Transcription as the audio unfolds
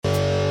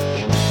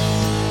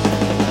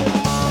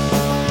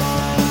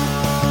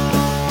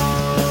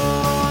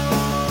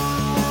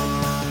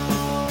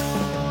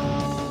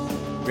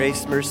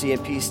Grace, mercy,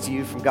 and peace to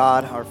you from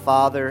God, our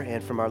Father,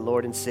 and from our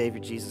Lord and Savior,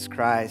 Jesus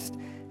Christ.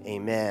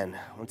 Amen.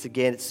 Once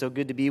again, it's so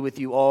good to be with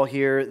you all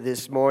here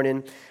this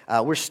morning.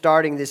 We're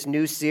starting this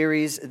new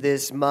series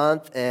this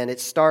month, and it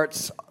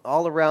starts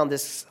all around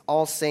this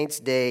All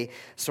Saints Day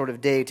sort of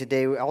day.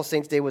 Today, All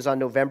Saints Day was on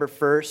November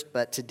 1st,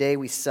 but today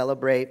we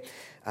celebrate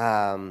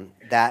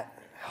that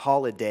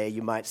holiday,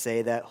 you might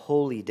say, that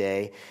holy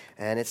day.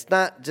 And it's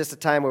not just a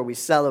time where we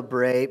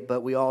celebrate,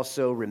 but we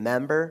also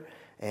remember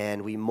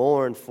and we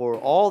mourn for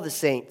all the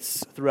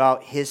saints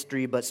throughout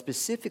history, but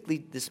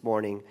specifically this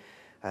morning,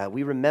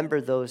 we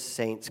remember those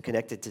saints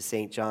connected to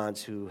St.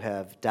 John's who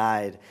have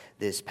died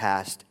this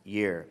past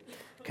year,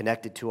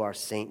 connected to our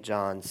St.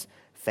 John's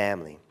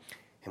family.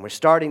 And we're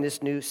starting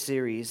this new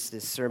series,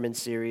 this sermon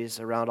series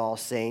around All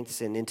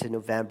Saints and into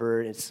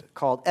November. It's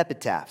called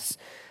Epitaphs.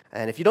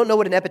 And if you don't know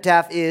what an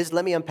epitaph is,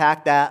 let me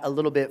unpack that a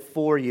little bit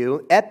for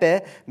you.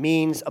 Epi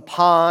means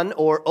upon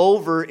or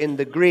over in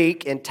the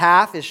Greek, and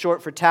taph is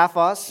short for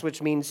taphos,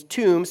 which means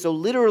tomb. So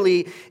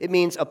literally, it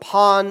means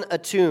upon a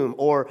tomb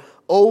or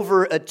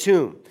over a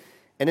tomb.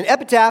 And an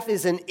epitaph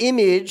is an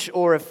image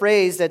or a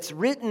phrase that's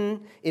written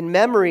in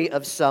memory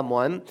of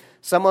someone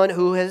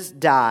who has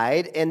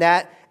died, and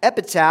that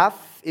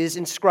epitaph is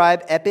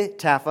inscribed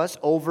epitaphos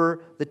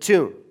over the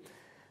tomb.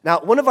 Now,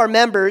 one of our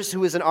members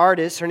who is an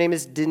artist, her name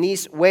is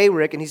Denise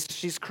Wayrick, and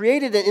she's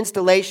created an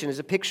installation. There's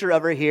a picture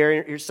of her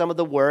here. Here's some of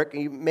the work.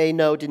 You may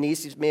know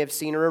Denise. You may have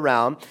seen her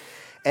around.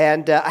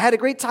 And I had a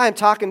great time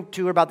talking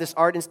to her about this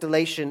art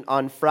installation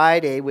on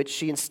Friday, which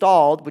she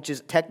installed, which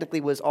is technically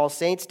was All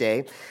Saints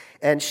Day.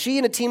 And she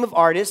and a team of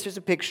artists, here's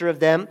a picture of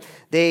them,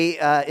 they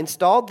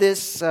installed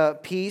this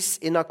piece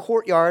in a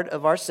courtyard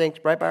of our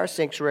right by our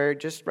sanctuary,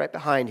 just right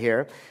behind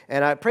here.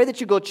 And I pray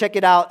that you go check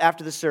it out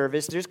after the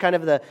service. There's kind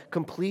of the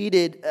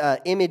completed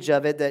image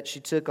of it that she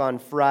took on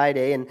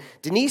Friday. And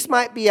Denise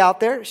might be out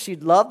there.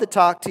 She'd love to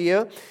talk to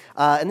you.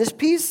 And this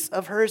piece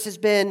of hers has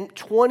been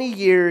 20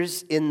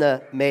 years in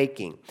the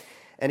making.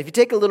 And if you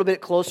take a little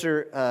bit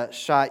closer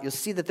shot, you'll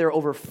see that there are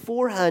over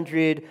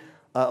 400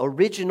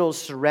 original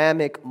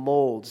ceramic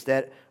molds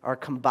that are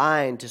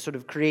combined to sort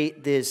of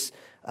create this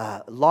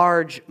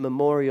large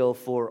memorial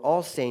for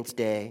All Saints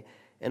Day,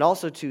 and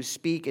also to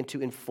speak and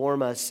to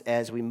inform us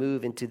as we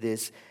move into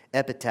this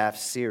Epitaph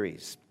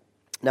series.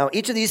 Now,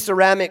 each of these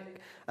ceramic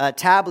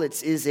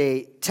tablets is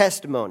a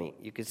testimony.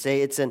 You could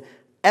say it's an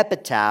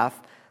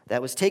epitaph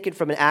that was taken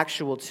from an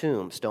actual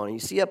tombstone. And you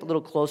see up a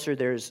little closer,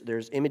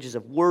 there's images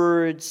of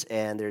words,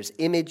 and there's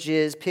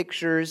images,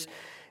 pictures.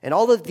 And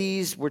all of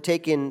these were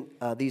taken,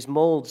 these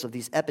molds of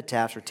these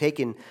epitaphs were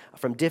taken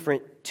from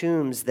different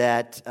tombs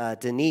that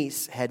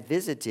Denise had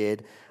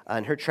visited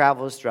on her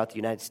travels throughout the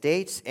United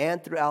States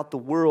and throughout the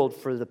world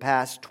for the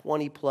past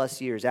 20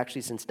 plus years,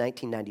 actually since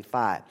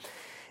 1995.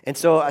 And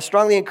so I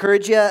strongly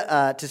encourage you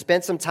to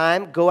spend some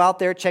time, go out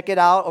there, check it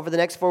out over the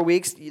next 4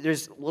 weeks.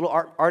 There's little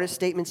artist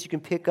statements you can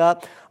pick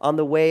up on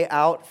the way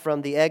out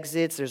from the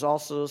exits. There's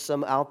also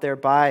some out there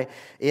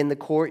in the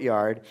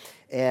courtyard.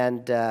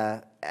 And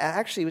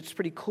actually, it's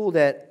pretty cool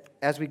that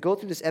as we go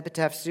through this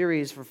Epitaph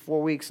series for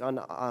 4 weeks,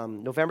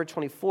 on November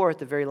 24th,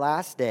 the very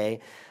last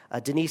day,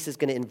 Denise is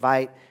going to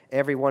invite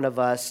every one of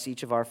us,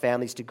 each of our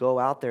families, to go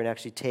out there and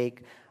actually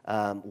take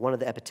one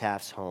of the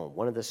epitaphs home,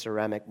 one of the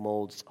ceramic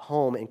molds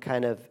home, and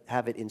kind of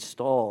have it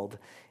installed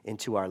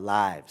into our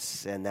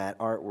lives, and that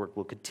artwork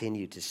will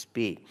continue to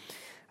speak.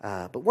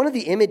 But one of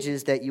the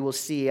images that you will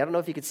see, I don't know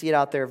if you can see it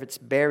out there if it's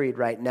buried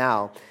right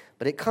now,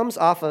 but it comes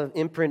off of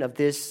imprint of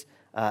this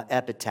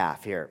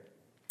epitaph here.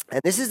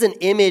 And this is an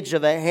image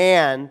of a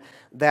hand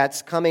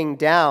that's coming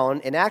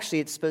down, and actually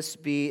it's supposed to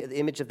be the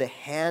image of the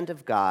hand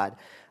of God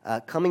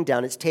coming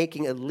down. It's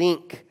taking a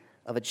link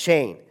of a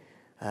chain,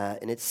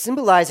 and it's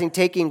symbolizing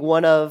taking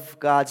one of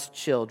God's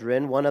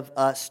children, one of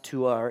us,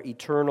 to our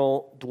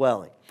eternal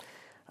dwelling.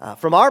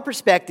 From our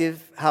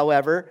perspective,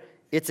 however,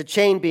 it's a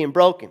chain being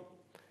broken,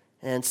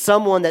 and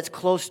someone that's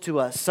close to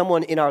us,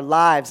 someone in our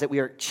lives that we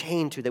are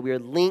chained to, that we are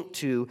linked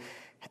to,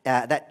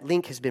 that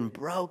link has been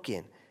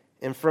broken.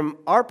 And from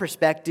our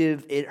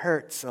perspective, it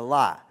hurts a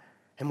lot,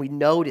 and we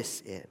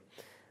notice it.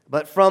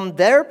 But from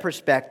their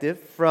perspective,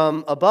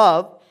 from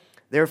above,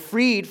 they're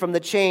freed from the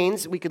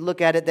chains, we could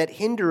look at it, that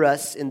hinder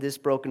us in this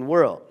broken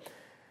world.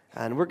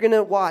 And we're going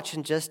to watch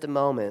in just a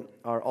moment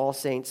our All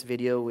Saints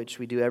video, which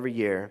we do every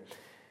year.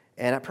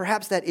 And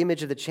perhaps that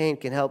image of the chain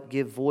can help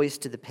give voice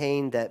to the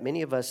pain that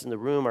many of us in the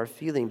room are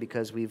feeling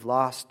because we've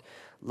lost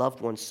loved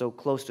ones so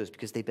close to us,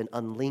 because they've been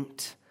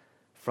unlinked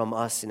from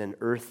us in an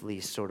earthly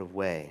sort of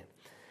way.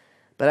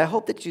 But I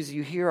hope that as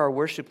you hear our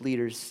worship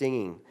leaders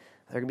singing,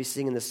 they're going to be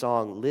singing the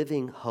song,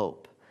 Living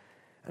Hope.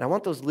 And I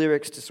want those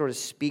lyrics to sort of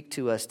speak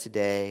to us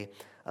today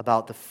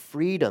about the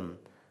freedom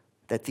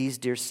that these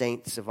dear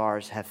saints of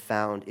ours have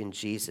found in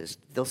Jesus.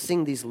 They'll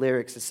sing these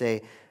lyrics to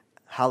say,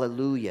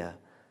 hallelujah,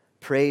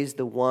 praise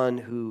the one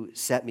who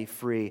set me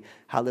free.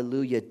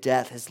 Hallelujah,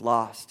 death has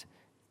lost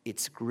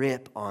its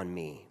grip on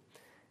me.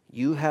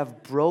 You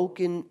have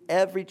broken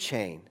every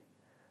chain.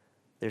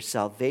 There's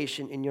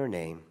salvation in your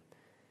name.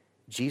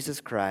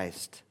 Jesus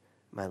Christ,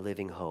 my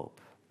living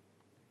hope.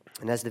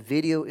 And as the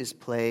video is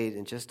played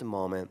in just a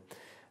moment,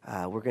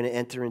 we're going to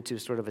enter into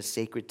sort of a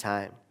sacred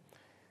time.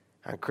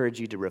 I encourage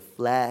you to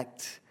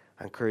reflect.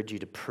 I encourage you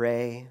to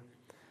pray.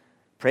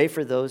 Pray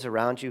for those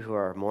around you who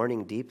are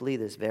mourning deeply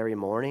this very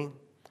morning.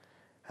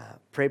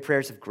 Pray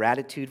prayers of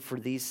gratitude for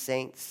these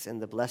saints and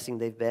the blessing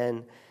they've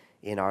been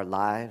in our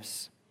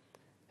lives.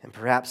 And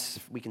perhaps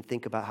we can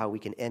think about how we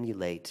can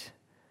emulate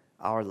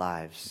our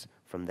lives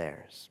from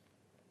theirs.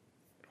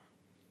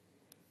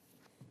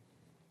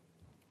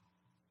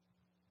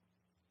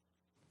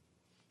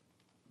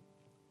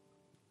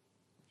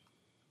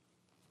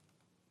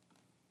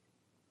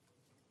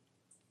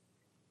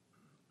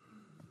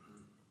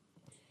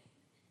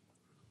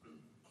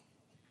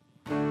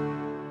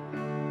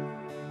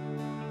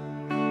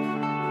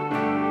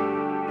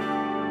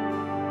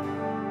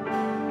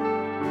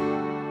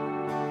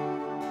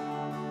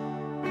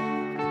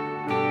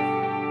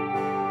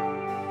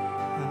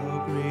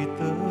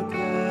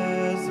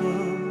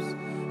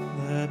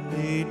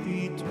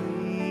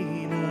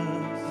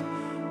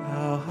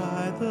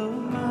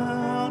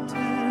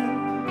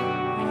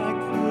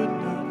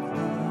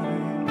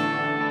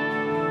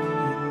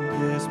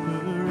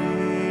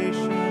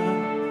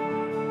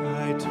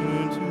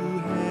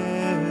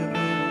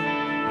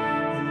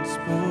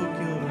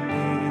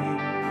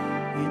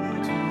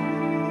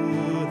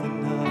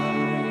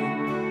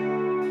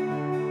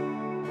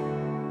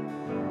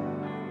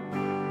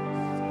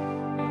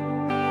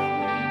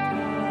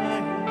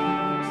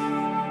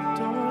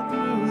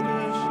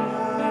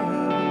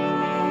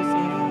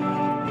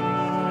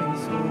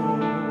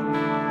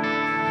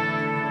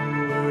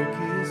 Work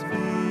is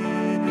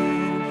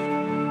finished,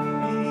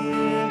 the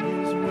end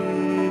is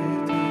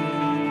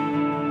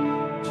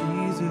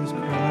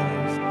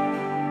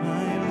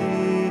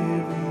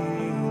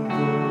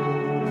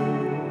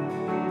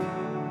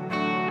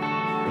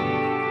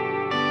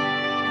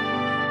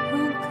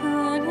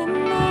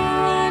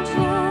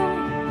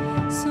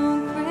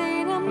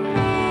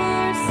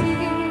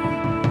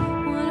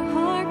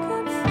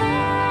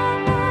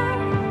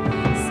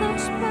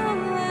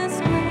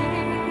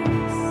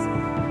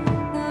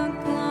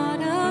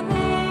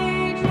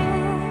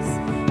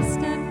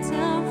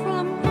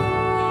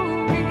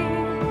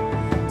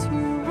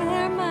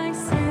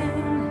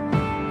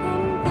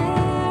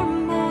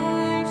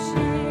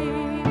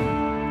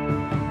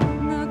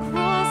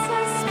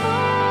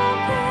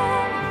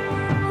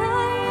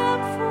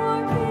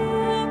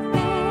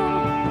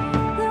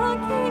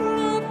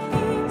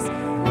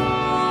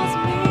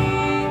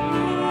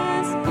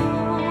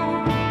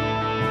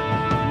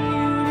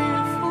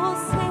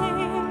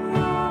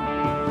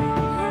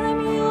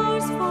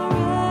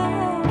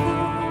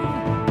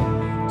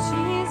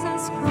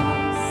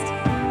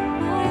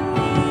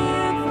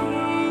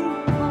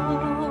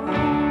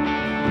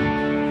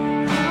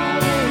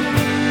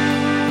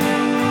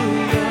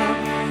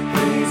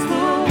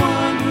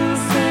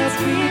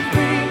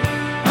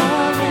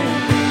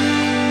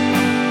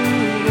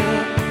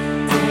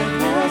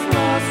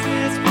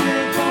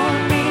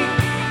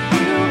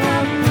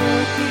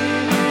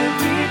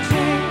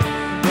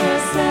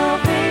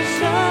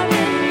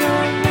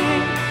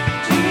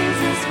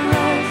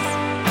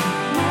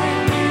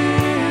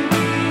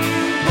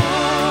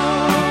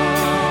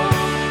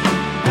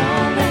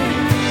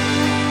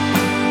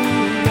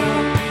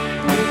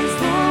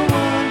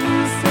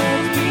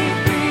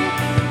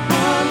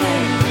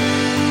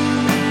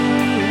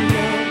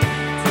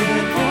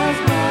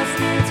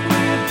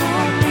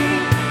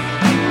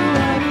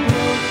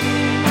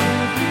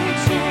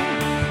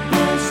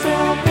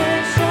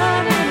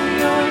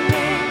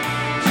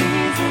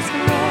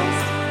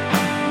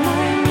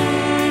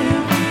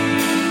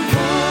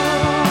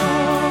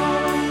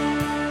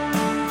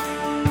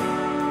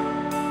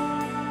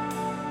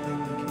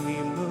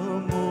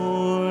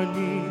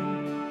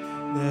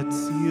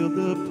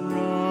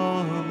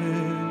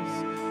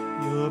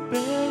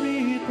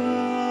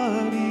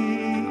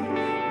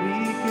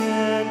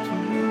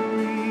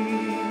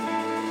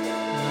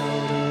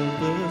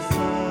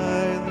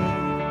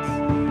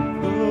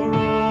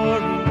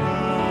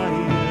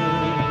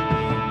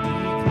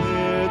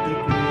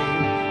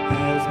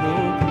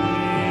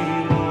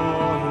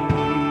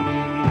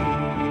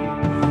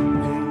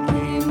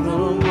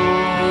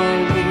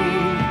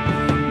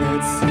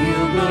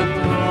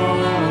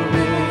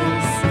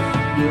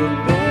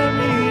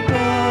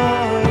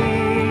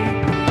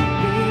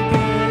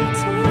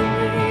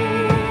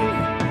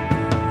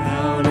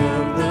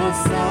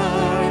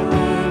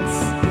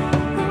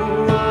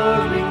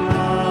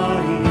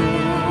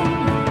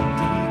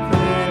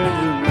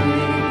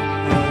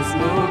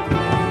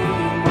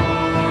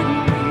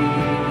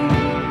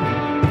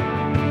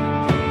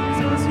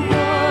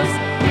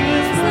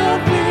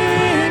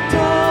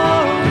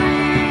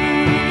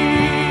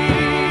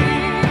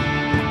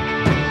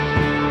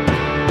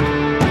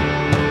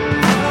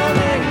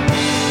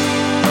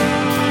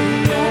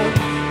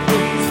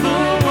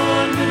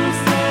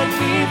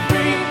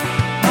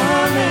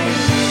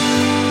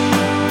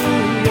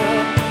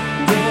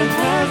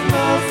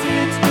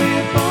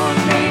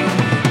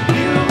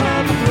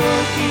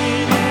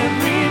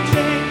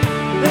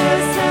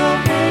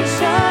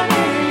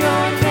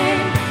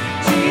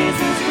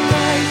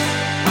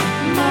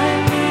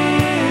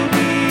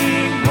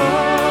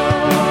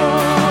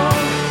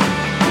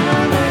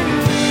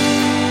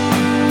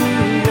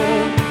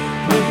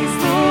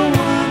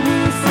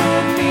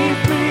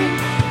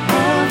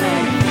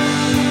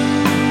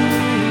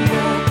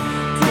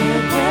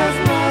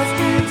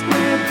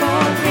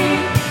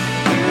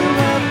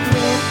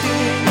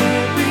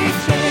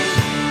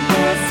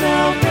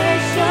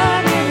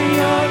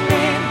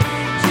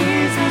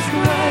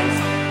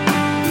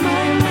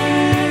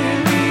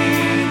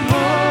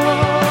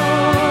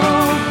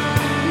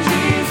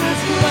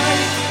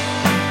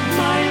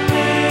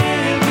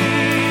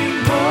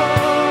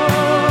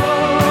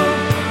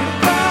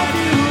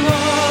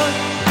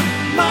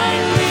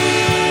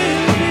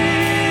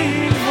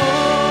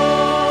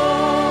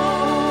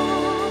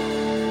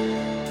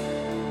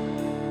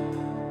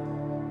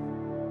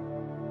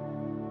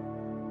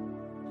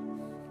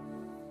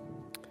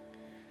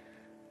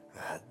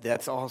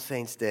That's All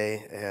Saints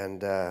Day,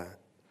 and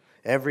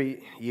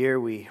every year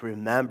we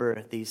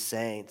remember these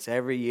saints.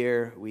 Every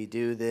year we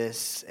do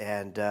this,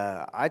 and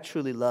I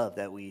truly love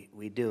that we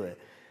do it.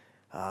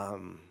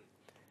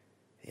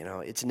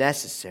 It's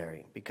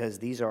necessary because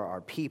these are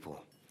our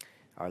people,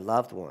 our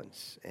loved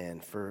ones,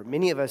 and for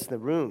many of us in the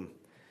room,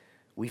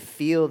 we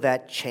feel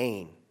that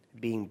chain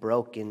being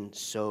broken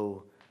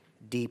so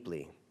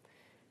deeply.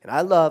 And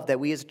I love that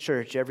we as a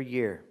church every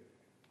year,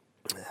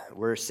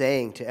 we're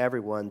saying to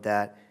everyone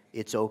that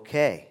it's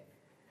okay.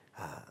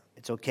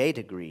 It's okay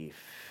to grieve,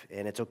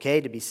 and it's okay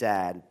to be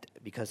sad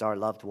because our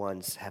loved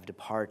ones have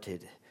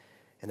departed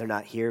and they're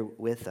not here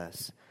with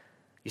us.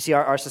 You see,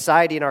 our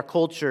society and our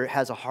culture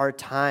has a hard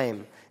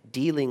time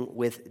dealing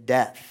with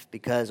death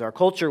because our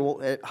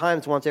culture at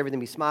times wants everything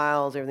to be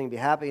smiles, everything to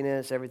be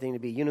happiness, everything to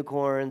be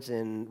unicorns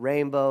and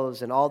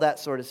rainbows and all that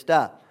sort of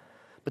stuff.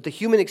 But the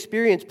human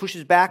experience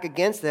pushes back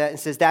against that and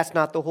says that's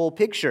not the whole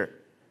picture.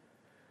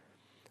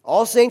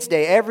 All Saints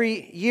Day,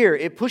 every year,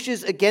 it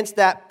pushes against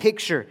that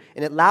picture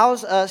and it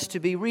allows us to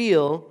be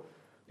real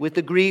with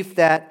the grief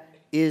that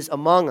is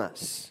among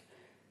us.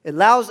 It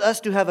allows us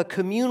to have a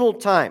communal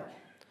time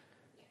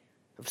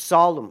of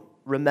solemn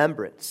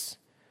remembrance.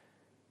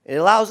 It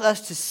allows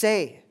us to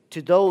say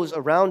to those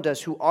around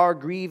us who are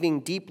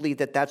grieving deeply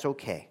that that's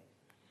okay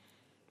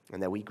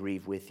and that we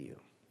grieve with you.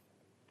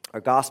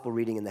 Our gospel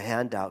reading in the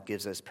handout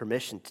gives us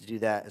permission to do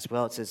that as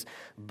well. It says,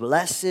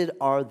 "Blessed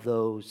are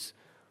those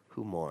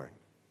who mourn."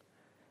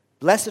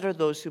 Blessed are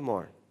those who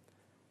mourn.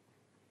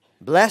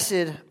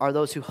 Blessed are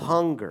those who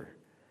hunger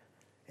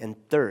and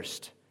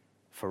thirst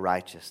for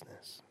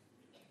righteousness.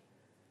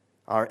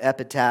 Our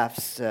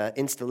Epitaphs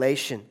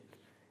installation,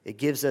 it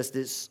gives us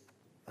this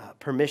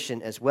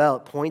permission as well.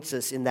 It points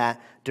us in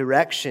that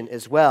direction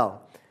as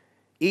well.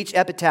 Each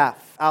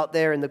epitaph out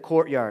there in the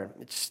courtyard,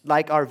 it's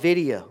like our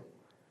video.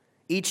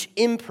 Each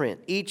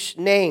imprint, each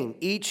name,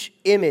 each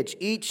image,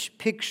 each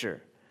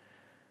picture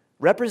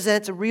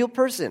represents a real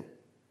person.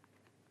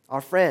 Our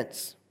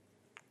friends,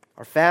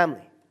 our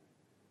family,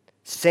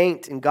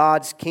 saint in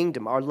God's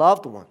kingdom, our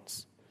loved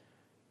ones,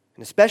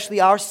 and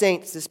especially our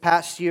saints this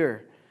past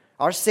year.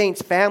 Our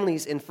saints'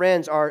 families and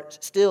friends are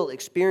still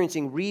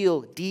experiencing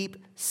real,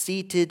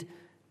 deep-seated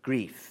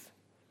grief.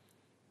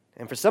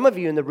 And for some of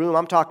you in the room,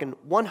 I'm talking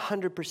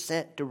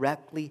 100%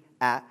 directly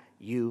at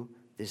you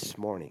this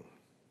morning.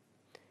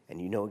 And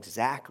you know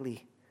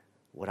exactly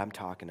what I'm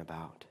talking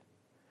about.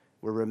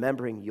 We're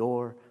remembering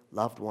your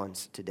loved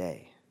ones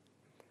today.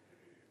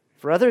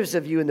 For others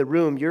of you in the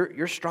room,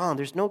 you're strong.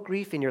 There's no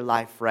grief in your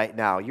life right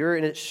now. You're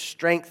in a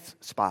strength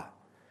spot.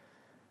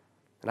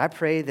 And I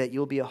pray that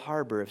you'll be a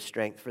harbor of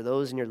strength for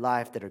those in your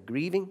life that are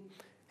grieving,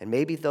 and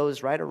maybe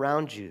those right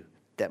around you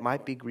that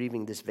might be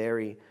grieving this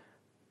very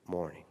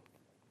morning.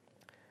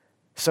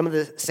 Some of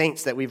the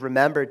saints that we've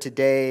remembered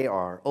today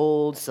are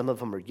old. Some of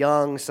them are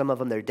young. Some of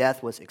them, their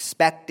death was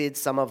expected.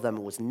 Some of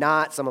them was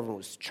not. Some of them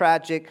was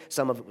tragic.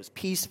 Some of it was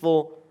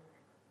peaceful.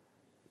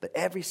 But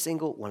every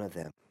single one of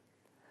them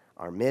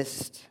are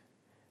missed,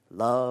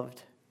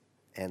 loved,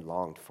 and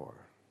longed for.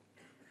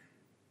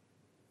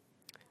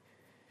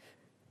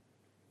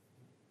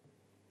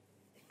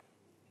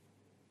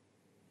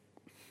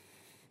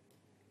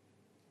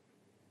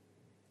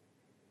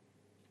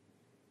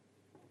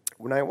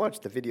 When I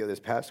watched the video this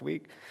past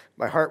week,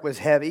 my heart was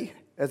heavy,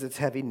 as it's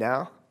heavy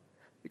now,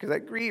 because I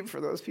grieve for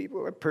those people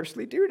who are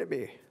personally dear to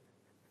me.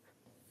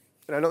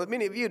 And I know that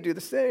many of you do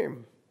the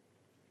same.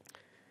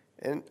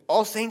 And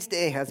All Saints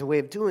Day has a way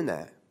of doing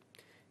that.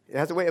 It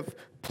has a way of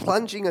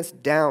plunging us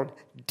down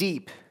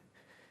deep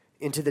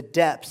into the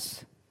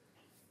depths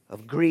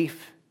of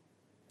grief,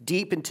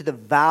 deep into the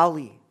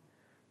valley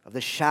of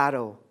the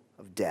shadow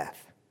of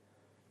death.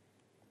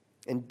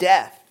 And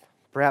death,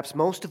 perhaps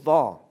most of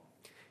all,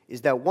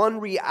 is that one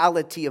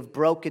reality of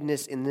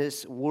brokenness in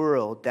this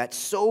world that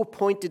so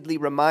pointedly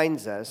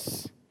reminds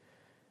us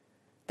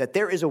that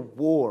there is a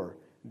war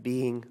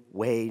being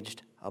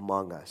waged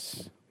among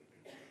us.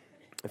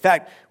 In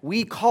fact,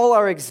 we call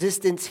our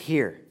existence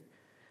here.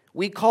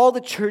 We call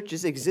the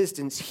church's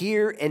existence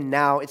here and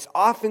now. It's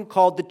often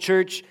called the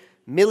church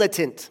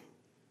militant.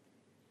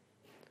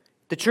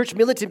 The church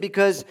militant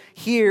because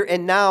here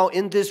and now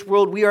in this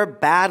world we are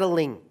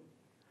battling.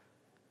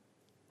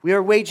 We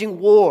are waging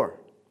war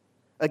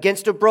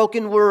against a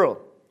broken world,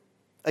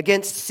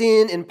 against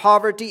sin and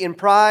poverty and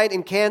pride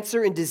and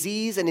cancer and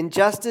disease and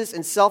injustice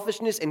and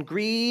selfishness and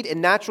greed and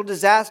natural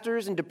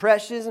disasters and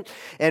depression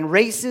and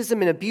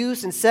racism and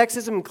abuse and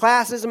sexism and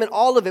classism and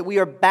all of it. We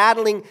are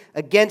battling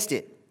against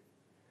it.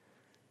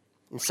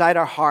 Inside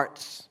our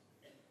hearts,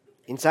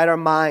 inside our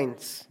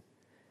minds,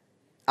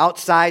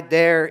 outside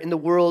there in the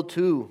world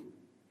too.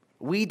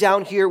 We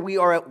down here, we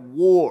are at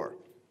war.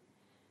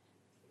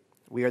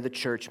 We are the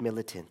church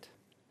militant.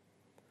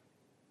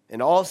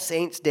 And All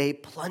Saints Day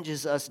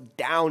plunges us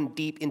down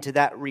deep into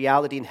that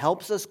reality and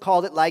helps us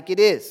call it like it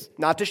is.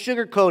 Not to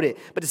sugarcoat it,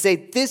 but to say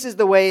this is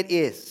the way it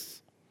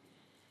is.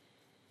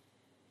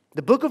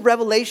 The book of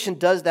Revelation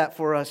does that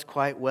for us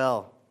quite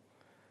well.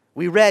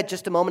 We read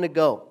just a moment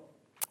ago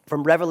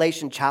from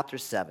Revelation chapter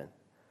 7.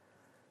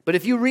 But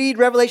if you read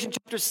Revelation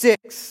chapter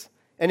 6,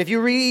 and if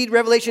you read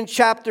Revelation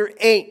chapter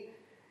 8,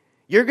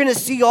 you're going to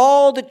see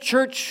all the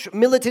church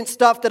militant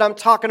stuff that I'm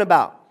talking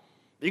about.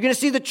 You're going to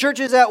see the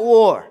churches at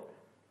war.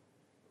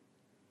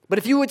 But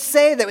if you would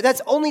say that that's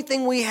the only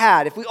thing we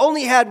had, if we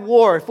only had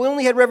war, if we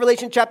only had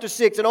Revelation chapter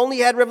 6 and only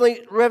had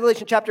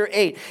Revelation chapter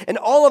 8, and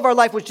all of our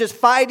life was just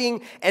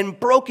fighting and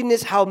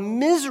brokenness, how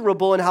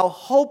miserable and how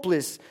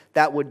hopeless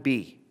that would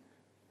be.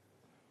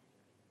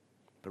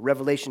 But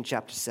Revelation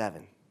chapter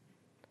 7,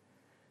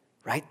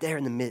 right there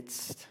in the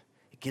midst,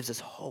 it gives us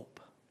hope.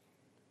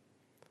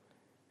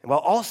 And while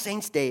All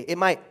Saints' Day, it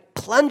might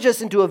plunge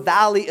us into a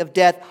valley of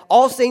death,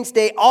 All Saints'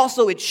 Day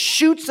also, it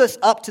shoots us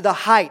up to the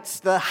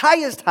heights, the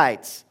highest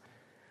heights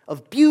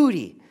of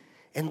beauty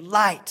and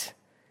light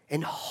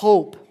and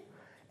hope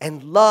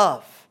and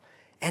love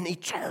and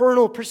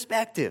eternal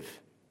perspective.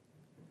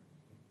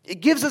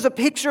 It gives us a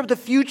picture of the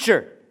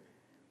future.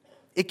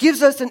 It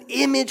gives us an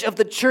image of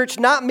the church,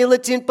 not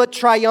militant but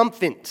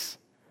triumphant.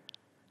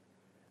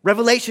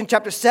 Revelation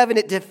chapter 7,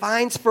 it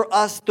defines for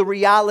us the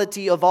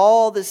reality of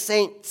all the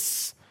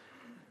saints,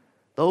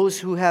 those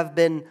who have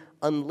been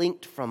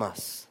unlinked from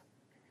us.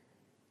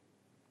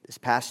 This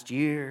past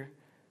year,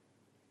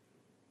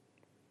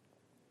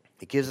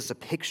 it gives us a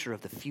picture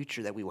of the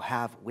future that we will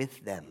have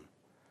with them. In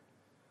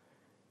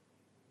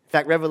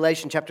fact,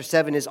 Revelation chapter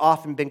 7 has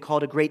often been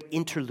called a great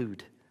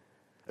interlude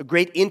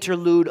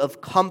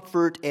of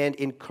comfort and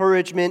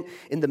encouragement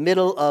in the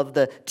middle of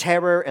the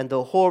terror and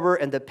the horror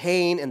and the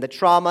pain and the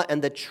trauma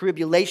and the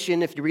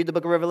tribulation. If you read the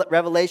book of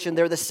Revelation,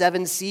 there are the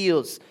 7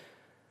 seals.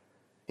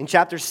 In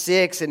chapter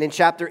 6 and in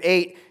chapter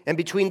 8, and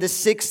between the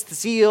 6th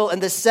seal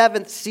and the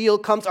 7th seal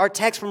comes our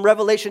text from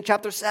Revelation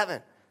chapter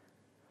 7.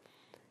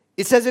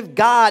 It's as if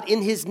God,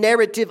 in his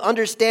narrative,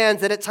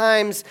 understands that at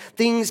times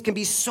things can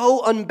be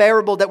so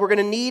unbearable that we're going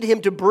to need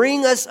him to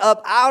bring us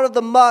up out of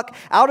the muck,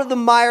 out of the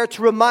mire,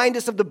 to remind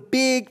us of the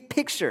big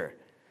picture,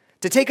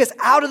 to take us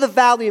out of the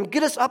valley and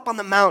get us up on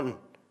the mountain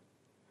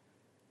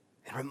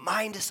and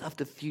remind us of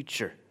the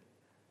future.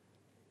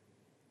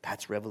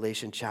 That's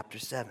Revelation chapter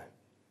 7.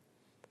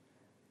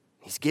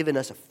 He's given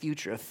us a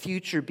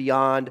future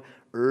beyond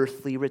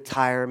earthly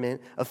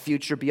retirement, a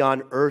future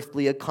beyond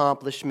earthly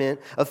accomplishment,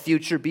 a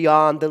future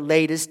beyond the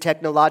latest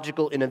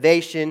technological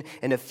innovation,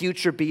 and a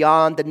future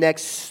beyond the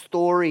next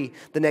story,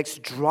 the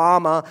next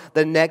drama,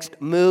 the next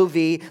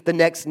movie, the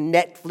next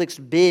Netflix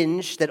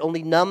binge that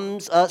only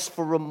numbs us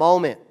for a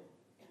moment.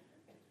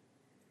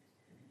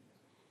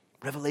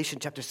 Revelation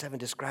chapter 7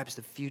 describes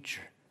the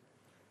future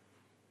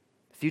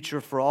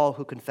for all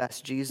who confess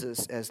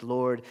Jesus as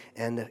Lord,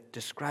 and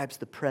describes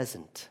the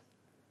present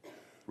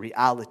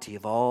reality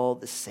of all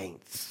the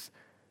saints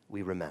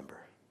we remember.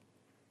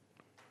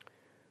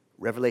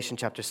 Revelation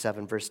chapter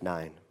 7, verse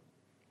 9.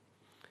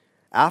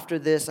 After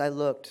this I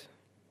looked,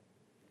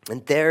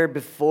 and there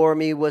before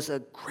me was a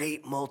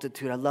great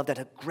multitude. I love that,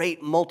 a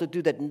great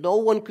multitude that no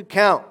one could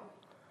count.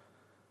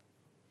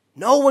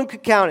 No one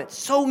could count it.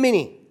 So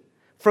many.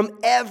 From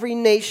every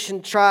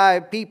nation,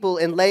 tribe, people,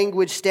 and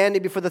language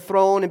standing before the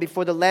throne and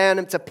before the Lamb.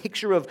 It's a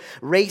picture of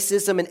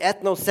racism and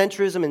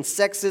ethnocentrism and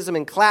sexism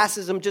and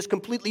classism just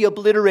completely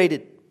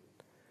obliterated.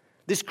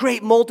 This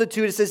great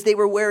multitude, it says they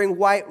were wearing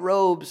white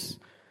robes.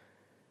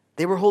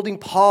 They were holding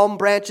palm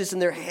branches in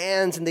their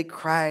hands, and they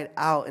cried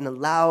out in a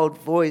loud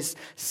voice,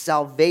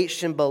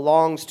 "Salvation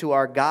belongs to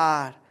our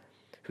God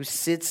who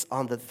sits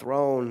on the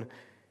throne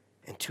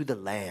and to the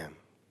Lamb."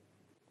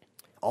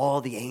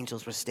 All the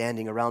angels were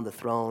standing around the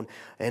throne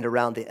and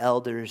around the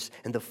elders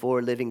and the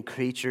 4 living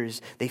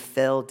creatures. They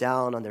fell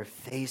down on their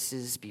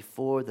faces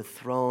before the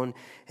throne,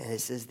 and it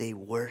says they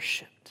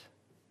worshiped.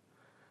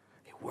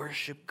 They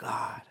worshiped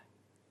God.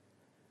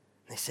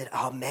 They said,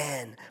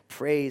 "Amen,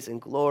 praise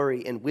and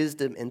glory and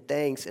wisdom and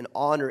thanks and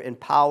honor and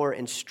power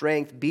and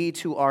strength be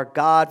to our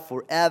God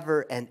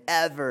forever and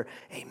ever.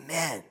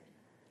 Amen."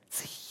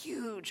 It's a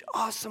huge,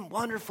 awesome,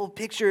 wonderful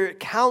picture.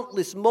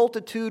 Countless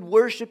multitude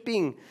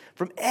worshiping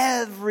from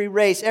every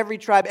race, every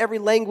tribe, every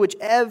language,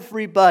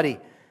 everybody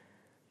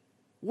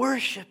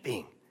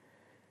worshiping.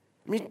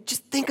 I mean,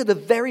 just think of the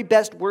very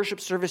best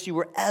worship service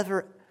you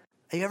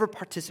ever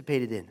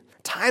participated in.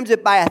 Times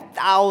it by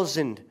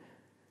 1,000.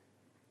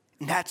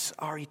 And that's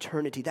our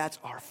eternity. That's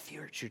our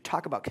future.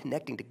 Talk about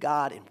connecting to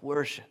God in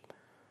worship.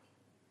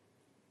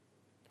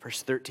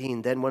 Verse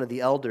 13, then one of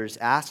the elders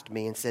asked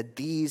me and said,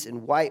 "These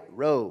in white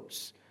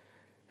robes."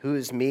 Who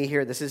is me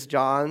here? This is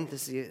John.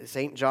 This is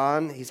St.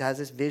 John. He has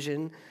this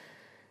vision.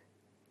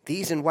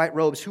 "These in white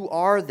robes, who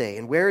are they?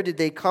 And where did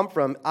they come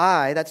from?"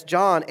 I, that's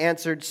John,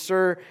 answered,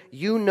 "Sir,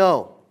 you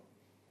know."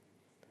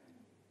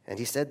 And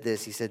he said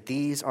this, he said,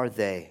 "These are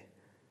they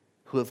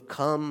who have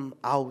come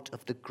out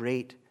of the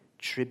great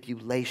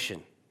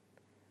tribulation.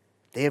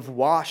 They have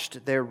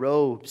washed their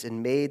robes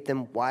and made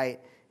them white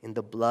in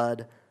the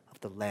blood of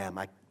the Lamb."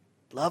 I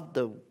love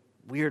the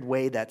weird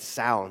way that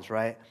sounds,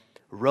 right?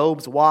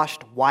 Robes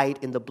washed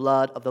white in the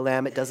blood of the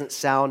Lamb. It doesn't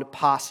sound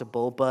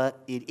possible, but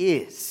it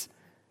is.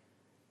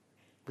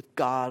 With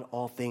God,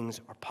 all things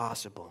are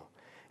possible.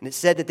 And it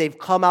said that they've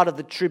come out of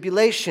the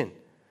tribulation.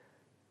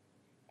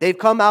 They've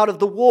come out of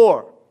the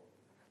war.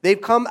 They've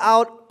come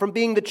out from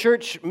being the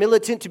church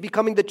militant to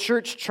becoming the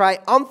church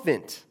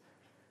triumphant.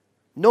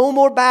 No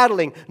more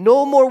battling,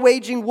 no more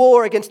waging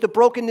war against the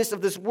brokenness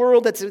of this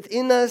world that's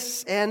within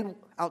us and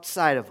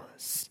outside of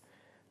us.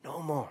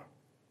 No more.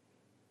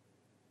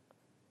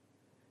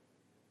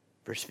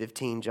 Verse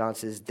 15, John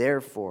says,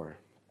 therefore,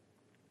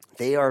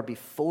 they are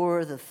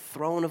before the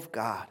throne of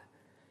God,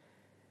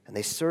 and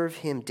they serve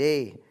him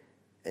day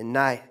and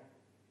night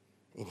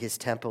in his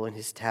temple, in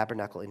his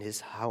tabernacle, in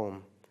his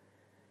home.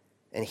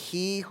 And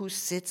he who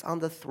sits on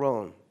the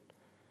throne,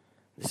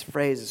 this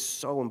phrase is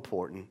so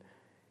important,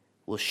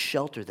 will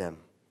shelter them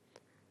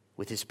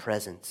with his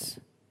presence.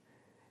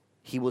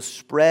 He will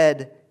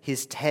spread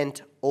his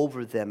tent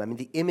over them. I mean,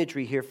 the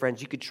imagery here,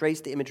 friends, you could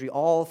trace the imagery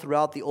all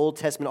throughout the Old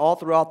Testament, all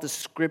throughout the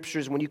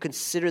Scriptures. When you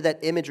consider that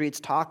imagery,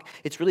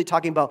 it's really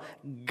talking about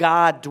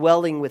God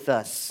dwelling with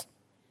us.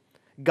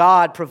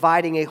 God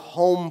providing a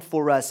home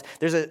for us.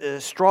 There's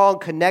a strong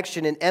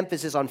connection and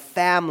emphasis on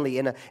family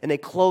and a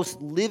close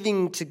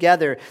living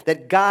together,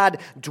 that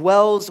God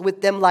dwells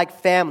with them like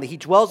family. He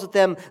dwells with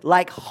them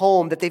like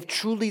home, that they've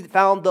truly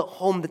found the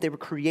home that they were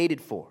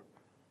created for.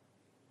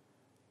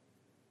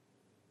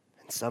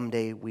 And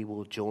someday we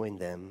will join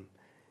them,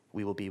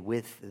 we will be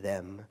with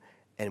them,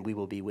 and we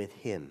will be with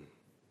him.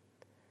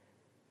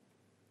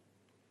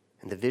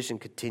 And the vision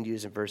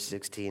continues in verse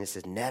 16. It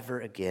says, never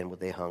again will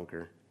they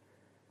hunger.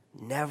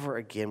 Never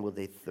again will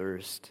they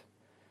thirst.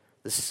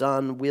 The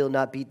sun will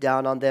not beat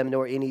down on them,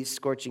 nor any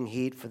scorching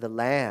heat, for the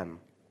Lamb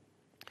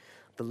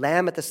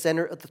at the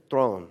center of the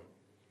throne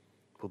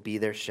will be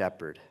their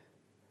shepherd.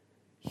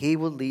 He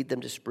will lead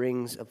them to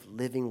springs of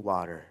living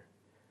water.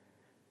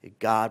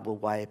 God will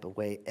wipe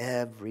away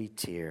every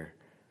tear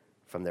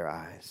from their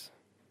eyes.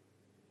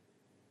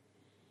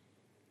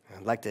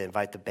 I'd like to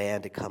invite the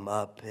band to come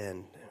up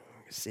and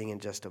sing in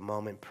just a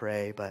moment,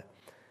 pray, but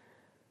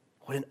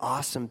what an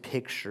awesome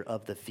picture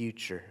of the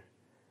future.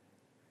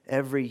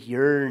 Every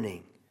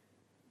yearning,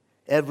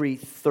 every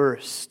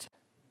thirst,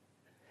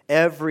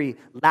 every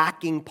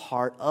lacking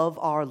part of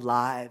our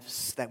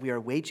lives that we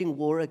are waging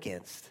war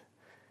against,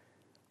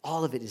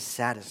 all of it is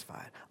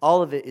satisfied.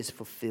 All of it is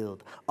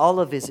fulfilled. All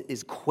of it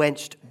is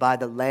quenched by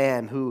the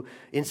Lamb who,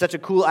 in such a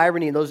cool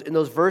irony in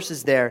those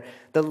verses there,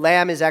 the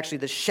Lamb is actually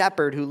the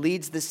shepherd who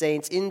leads the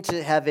saints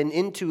into heaven,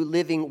 into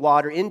living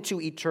water, into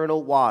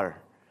eternal water.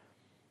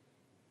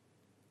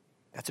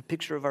 That's a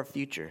picture of our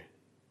future.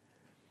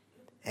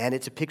 And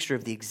it's a picture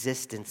of the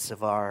existence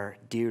of our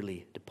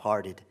dearly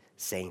departed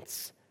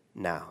saints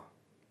now.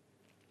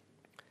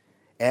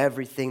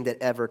 Everything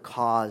that ever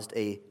caused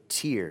a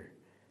tear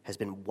has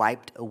been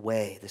wiped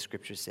away, the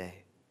scriptures say.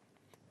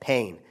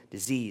 Pain,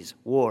 disease,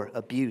 war,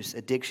 abuse,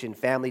 addiction,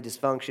 family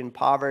dysfunction,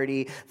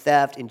 poverty,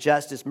 theft,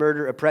 injustice,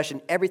 murder,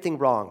 oppression, everything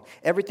wrong,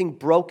 everything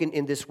broken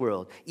in this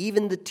world,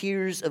 even the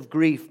tears of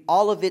grief,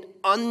 all of it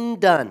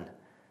undone,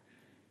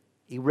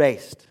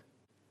 erased,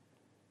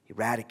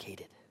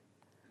 eradicated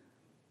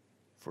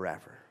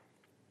forever.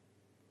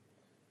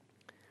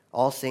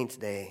 All Saints'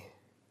 Day,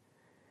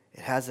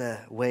 it has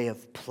a way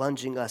of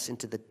plunging us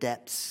into the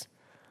depths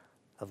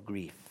of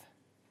grief,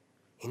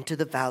 into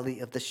the valley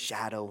of the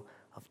shadow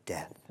of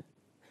death.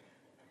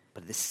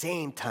 But at the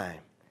same time,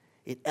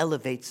 it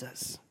elevates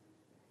us.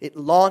 It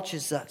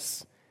launches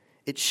us.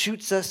 It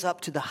shoots us up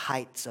to the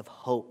heights of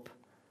hope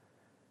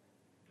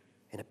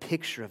and a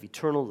picture of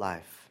eternal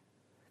life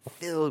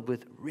filled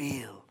with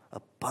real,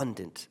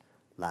 abundant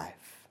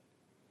life.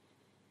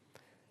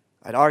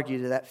 I'd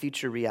argue that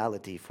future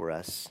reality for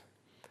us,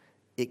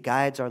 it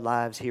guides our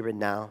lives here and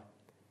now.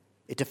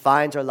 It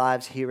defines our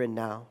lives here and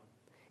now.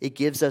 It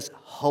gives us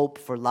hope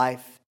for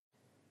life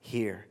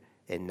here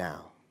and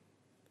now.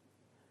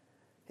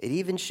 It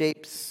even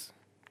shapes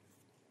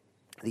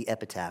the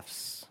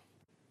epitaphs.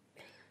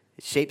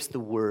 It shapes the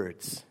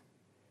words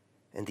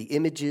and the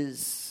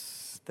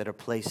images that are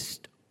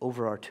placed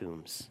over our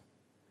tombs.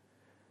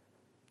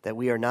 That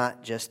we are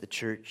not just the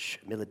church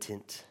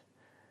militant,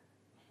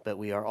 but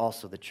we are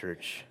also the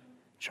church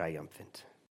triumphant.